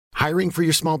Hiring for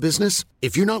your small business?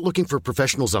 If you're not looking for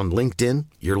professionals on LinkedIn,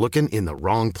 you're looking in the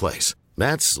wrong place.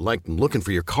 That's like looking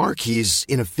for your car keys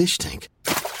in a fish tank.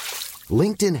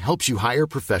 LinkedIn helps you hire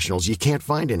professionals you can't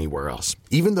find anywhere else,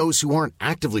 even those who aren't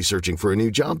actively searching for a new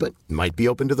job but might be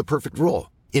open to the perfect role.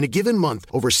 In a given month,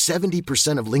 over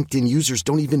 70% of LinkedIn users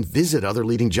don't even visit other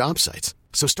leading job sites.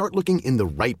 So start looking in the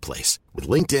right place. With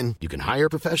LinkedIn, you can hire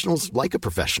professionals like a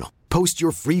professional. Post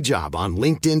your free job on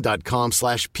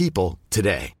linkedin.com/people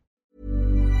today.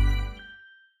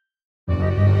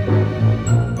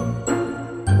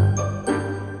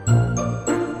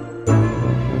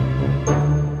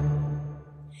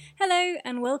 Hello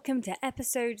and welcome to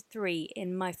episode 3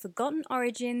 in my Forgotten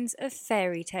Origins of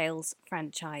Fairy Tales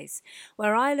franchise,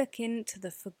 where I look into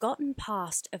the forgotten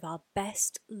past of our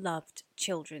best loved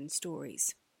children's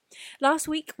stories. Last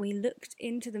week we looked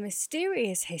into the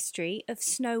mysterious history of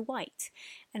Snow White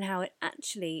and how it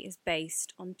actually is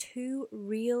based on 2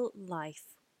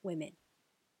 real-life women.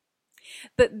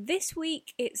 But this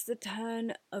week it's the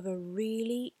turn of a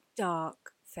really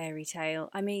dark fairy tale.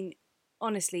 I mean,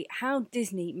 honestly, how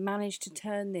Disney managed to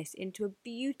turn this into a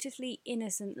beautifully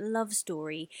innocent love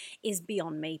story is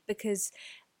beyond me, because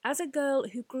as a girl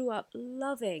who grew up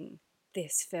loving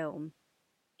this film,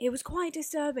 it was quite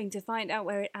disturbing to find out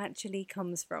where it actually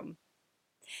comes from.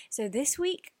 So this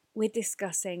week we're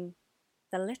discussing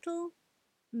The Little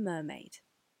Mermaid.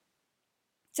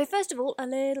 So first of all, a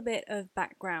little bit of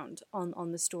background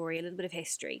on the story, a little bit of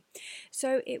history.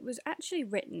 So it was actually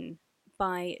written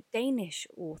by Danish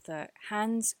author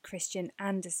Hans Christian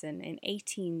Andersen in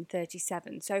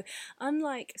 1837. So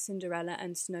unlike Cinderella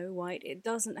and Snow White, it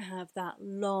doesn't have that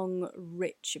long,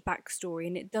 rich backstory,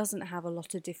 and it doesn't have a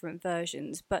lot of different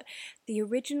versions. But the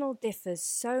original differs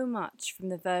so much from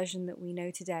the version that we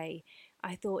know today,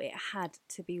 I thought it had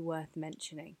to be worth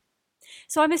mentioning.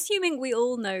 So I'm assuming we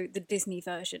all know the Disney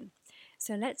version.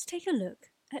 So let's take a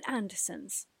look at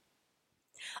Andersen's.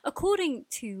 According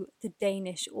to the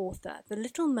Danish author, the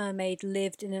Little Mermaid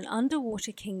lived in an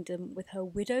underwater kingdom with her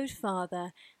widowed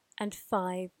father and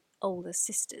 5 older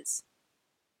sisters.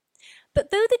 But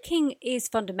though the king is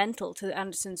fundamental to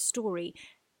Andersen's story,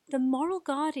 the moral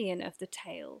guardian of the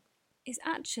tale is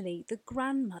actually the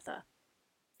grandmother,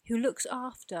 who looks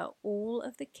after all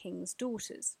of the king's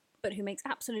daughters, but who makes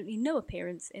absolutely no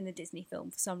appearance in the Disney film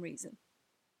for some reason.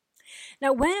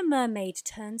 Now, when a mermaid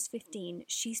turns 15,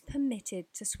 she's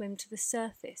permitted to swim to the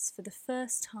surface for the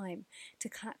first time to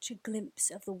catch a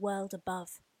glimpse of the world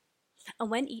above.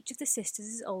 And when each of the sisters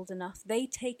is old enough, they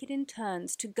take it in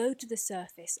turns to go to the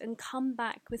surface and come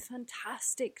back with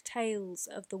fantastic tales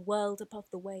of the world above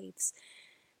the waves.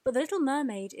 But the Little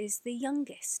Mermaid is the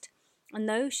youngest, and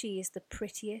though she is the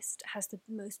prettiest, has the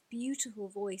most beautiful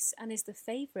voice, and is the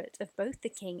favourite of both the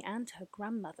king and her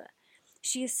grandmother,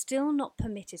 she is still not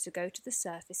permitted to go to the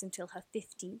surface until her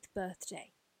 15th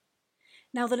birthday.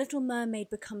 Now the Little Mermaid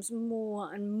becomes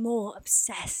more and more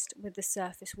obsessed with the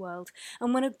surface world,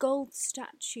 and when a gold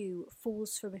statue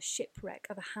falls from a shipwreck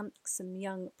of a handsome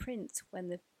young prince when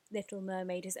the Little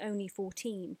Mermaid is only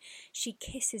 14, she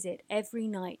kisses it every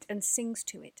night and sings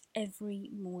to it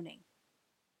every morning.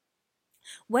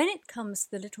 When it comes to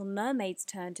the Little Mermaid's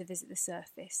turn to visit the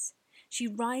surface, she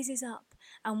rises up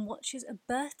and watches a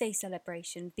birthday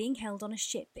celebration being held on a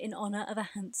ship in honour of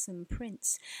a handsome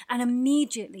prince, and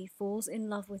immediately falls in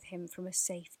love with him from a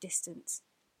safe distance.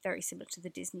 Very similar to the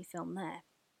Disney film there.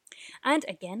 And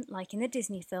again, like in the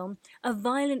Disney film, a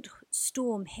violent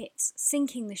storm hits,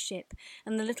 sinking the ship,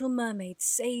 and the Little Mermaid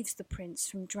saves the prince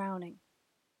from drowning.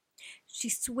 She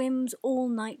swims all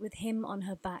night with him on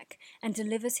her back and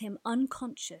delivers him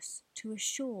unconscious to a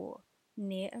shore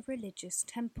near a religious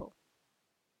temple.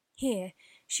 Here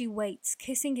she waits,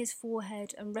 kissing his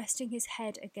forehead and resting his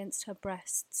head against her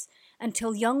breasts,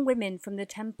 until young women from the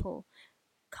temple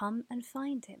come and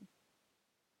find him.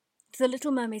 To the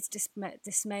Little Mermaid's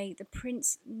dismay, the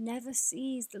prince never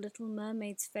sees the Little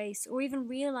Mermaid's face or even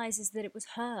realizes that it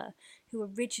was her who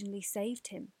originally saved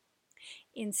him.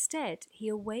 Instead, he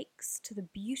awakes to the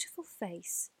beautiful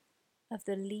face of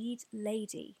the lead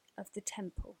lady of the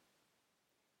temple,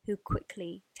 who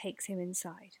quickly takes him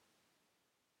inside.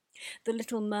 The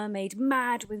Little Mermaid,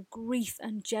 mad with grief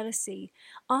and jealousy,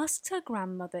 asks her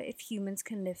grandmother if humans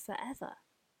can live forever.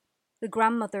 The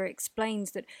grandmother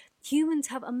explains that humans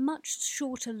have a much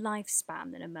shorter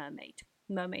lifespan than a mermaid.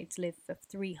 Mermaids live for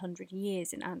 300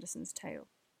 years in Andersen's tale.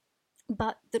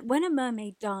 But that when a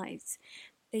mermaid dies,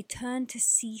 they turn to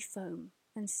sea foam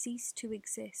and cease to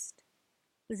exist,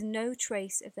 with no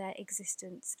trace of their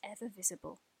existence ever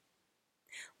visible.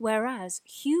 Whereas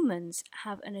humans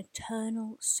have an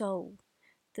eternal soul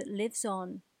that lives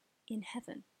on in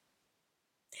heaven.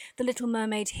 The little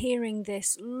mermaid, hearing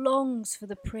this, longs for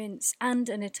the prince and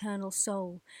an eternal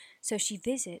soul, so she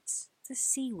visits the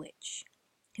sea witch,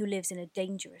 who lives in a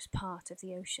dangerous part of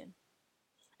the ocean.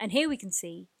 And here we can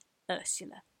see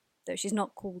Ursula, though she's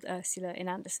not called Ursula in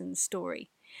Andersen's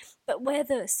story. But where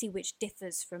the sea witch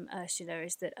differs from Ursula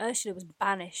is that Ursula was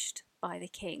banished by the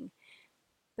king,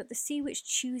 but the sea witch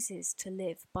chooses to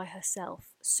live by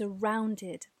herself,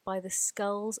 surrounded by the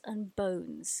skulls and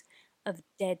bones of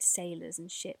dead sailors and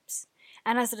ships.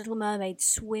 And as the little mermaid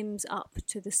swims up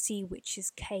to the sea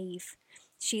witch's cave,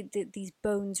 these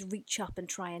bones reach up and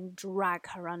try and drag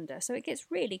her under, so it gets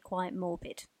really quite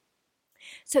morbid.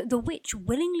 So the witch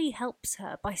willingly helps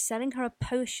her by selling her a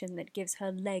potion that gives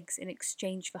her legs in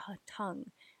exchange for her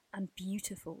tongue and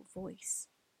beautiful voice,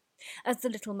 as the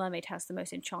Little Mermaid has the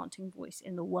most enchanting voice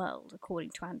in the world,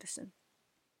 according to Andersen.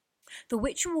 The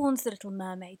witch warns the Little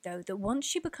Mermaid, though, that once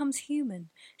she becomes human,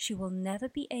 she will never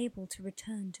be able to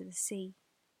return to the sea.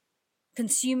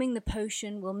 Consuming the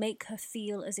potion will make her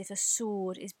feel as if a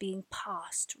sword is being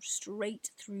passed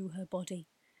straight through her body.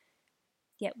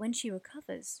 Yet when she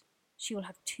recovers, she will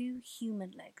have 2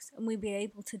 human legs and will be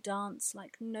able to dance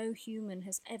like no human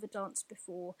has ever danced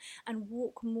before and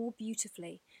walk more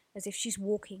beautifully as if she's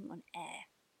walking on air.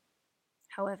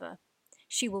 However,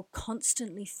 she will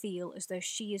constantly feel as though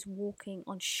she is walking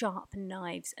on sharp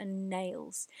knives and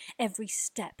nails. Every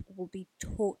step will be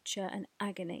torture and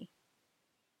agony.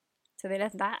 So they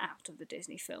left that out of the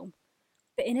Disney film.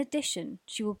 But in addition,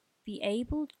 she will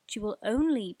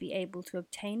only be able to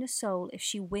obtain a soul if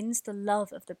she wins the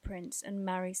love of the prince and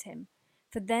marries him,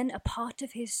 for then a part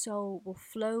of his soul will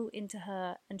flow into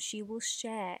her and she will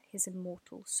share his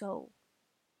immortal soul.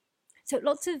 So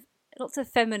lots of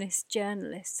feminist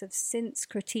journalists have since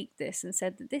critiqued this and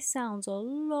said that this sounds a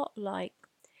lot like,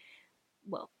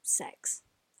 well, sex,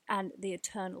 and the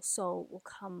eternal soul will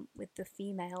come with the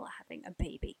female having a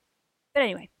baby. But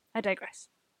anyway, I digress.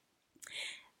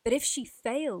 But if she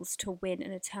fails to win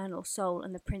an eternal soul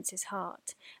and the prince's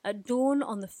heart, at dawn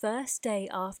on the first day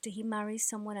after he marries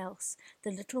someone else,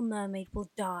 the little mermaid will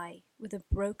die with a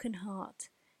broken heart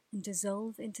and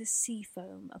dissolve into sea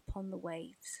foam upon the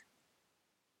waves.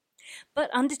 But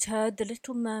undeterred, the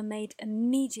little mermaid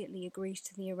immediately agrees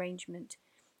to the arrangement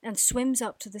and swims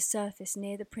up to the surface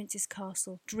near the prince's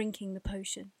castle, drinking the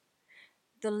potion.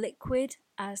 The liquid,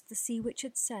 as the sea witch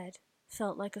had said,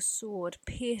 felt like a sword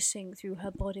piercing through her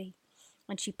body,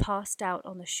 and she passed out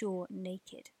on the shore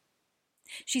naked.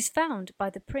 She's found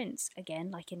by the prince, again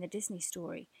like in the Disney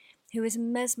story, who is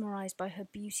mesmerized by her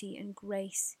beauty and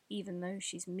grace, even though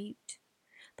she's mute.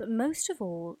 But most of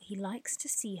all, he likes to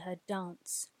see her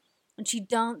dance, and she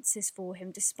dances for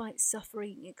him despite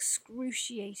suffering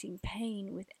excruciating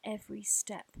pain with every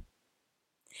step.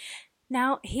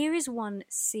 Now, here is one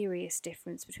serious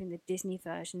difference between the Disney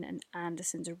version and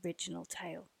Andersen's original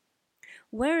tale.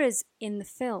 Whereas in the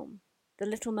film, the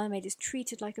Little Mermaid is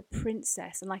treated like a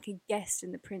princess and like a guest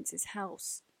in the prince's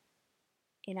house,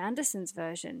 in Andersen's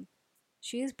version,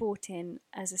 she is brought in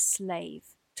as a slave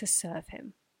to serve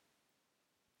him.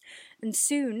 And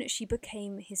soon she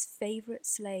became his favourite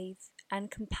slave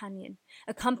and companion,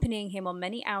 accompanying him on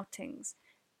many outings,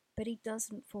 but he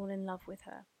doesn't fall in love with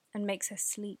her and makes her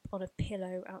sleep on a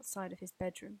pillow outside of his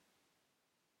bedroom.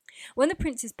 When the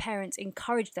prince's parents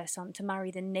encouraged their son to marry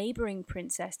the neighbouring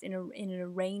princess in an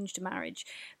arranged marriage,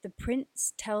 the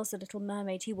prince tells the Little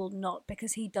Mermaid he will not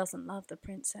because he doesn't love the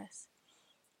princess.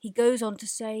 He goes on to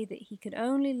say that he could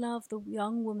only love the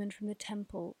young woman from the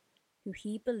temple who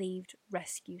he believed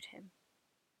rescued him.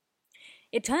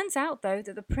 It turns out, though,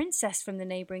 that the princess from the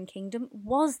neighbouring kingdom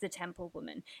was the temple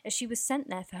woman, as she was sent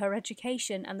there for her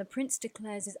education, and the prince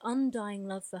declares his undying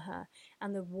love for her,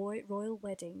 and the royal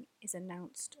wedding is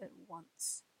announced at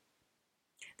once.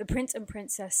 The prince and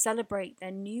princess celebrate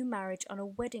their new marriage on a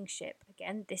wedding ship.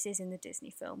 Again, this is in the Disney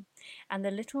film, and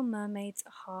the Little Mermaid's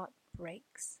heart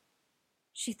breaks.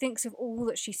 She thinks of all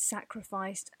that she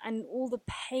sacrificed and all the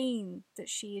pain that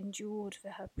she endured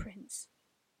for her prince.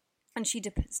 And she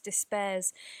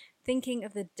despairs, thinking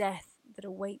of the death that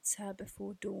awaits her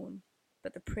before dawn,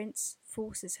 but the prince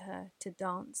forces her to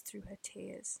dance through her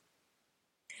tears.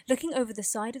 Looking over the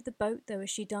side of the boat, though, as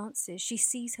she dances, she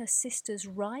sees her sisters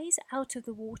rise out of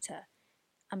the water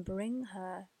and bring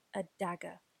her a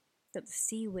dagger that the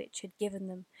sea witch had given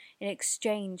them in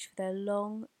exchange for their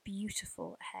long,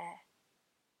 beautiful hair.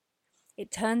 It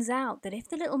turns out that if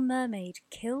the Little Mermaid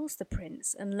kills the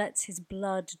prince and lets his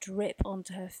blood drip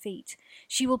onto her feet,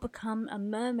 she will become a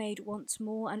mermaid once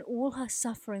more and all her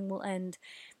suffering will end.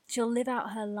 She'll live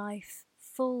out her life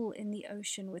full in the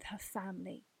ocean with her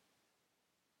family.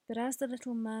 But as the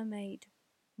Little Mermaid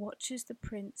watches the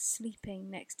prince sleeping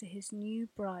next to his new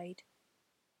bride.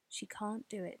 She can't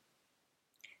do it.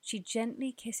 She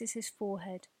gently kisses his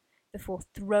forehead before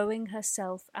throwing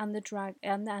herself and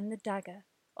the dagger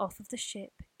off of the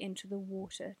ship into the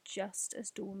water just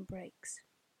as dawn breaks.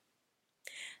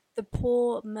 The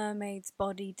poor mermaid's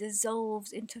body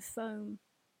dissolves into foam,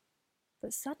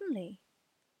 but suddenly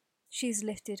she is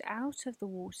lifted out of the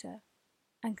water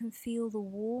and can feel the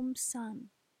warm sun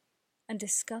and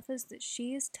discovers that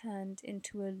she is turned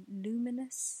into a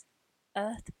luminous,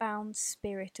 earthbound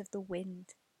spirit of the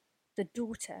wind, the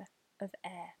daughter of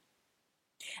air.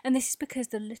 And this is because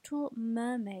the little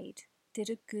mermaid did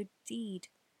a good deed,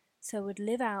 so would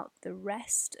live out the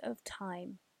rest of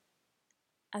time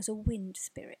as a wind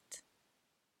spirit.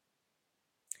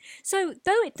 So,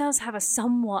 though it does have a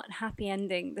somewhat happy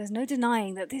ending, there's no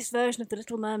denying that this version of The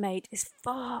Little Mermaid is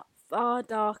far, far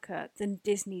darker than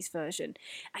Disney's version,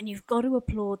 and you've got to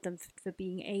applaud them for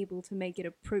being able to make it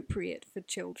appropriate for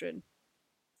children.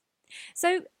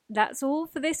 So, that's all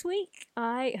for this week.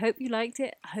 I hope you liked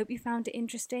it. I hope you found it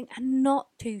interesting and not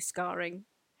too scarring.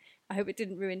 I hope it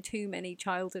didn't ruin too many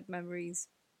childhood memories.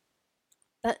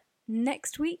 But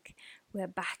next week, we're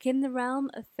back in the realm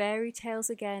of fairy tales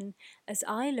again as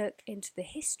I look into the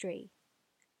history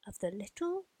of the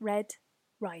Little Red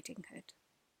Riding Hood.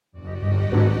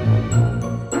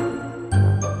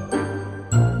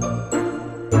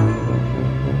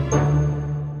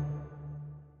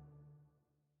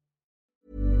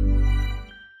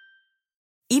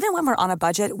 Even when we're on a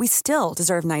budget, we still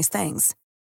deserve nice things.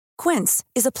 Quince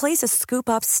is a place to scoop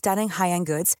up stunning high-end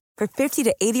goods for 50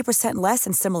 to 80% less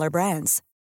than similar brands.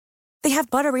 They have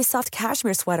buttery soft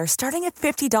cashmere sweaters starting at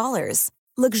 $50,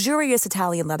 luxurious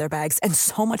Italian leather bags, and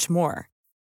so much more.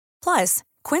 Plus,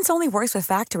 Quince only works with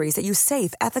factories that use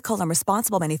safe, ethical, and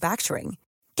responsible manufacturing.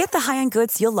 Get the high-end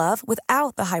goods you'll love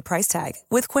without the high price tag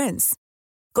with Quince.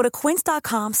 Go to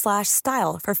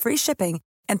quince.com/style for free shipping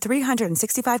and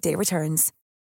 365-day returns.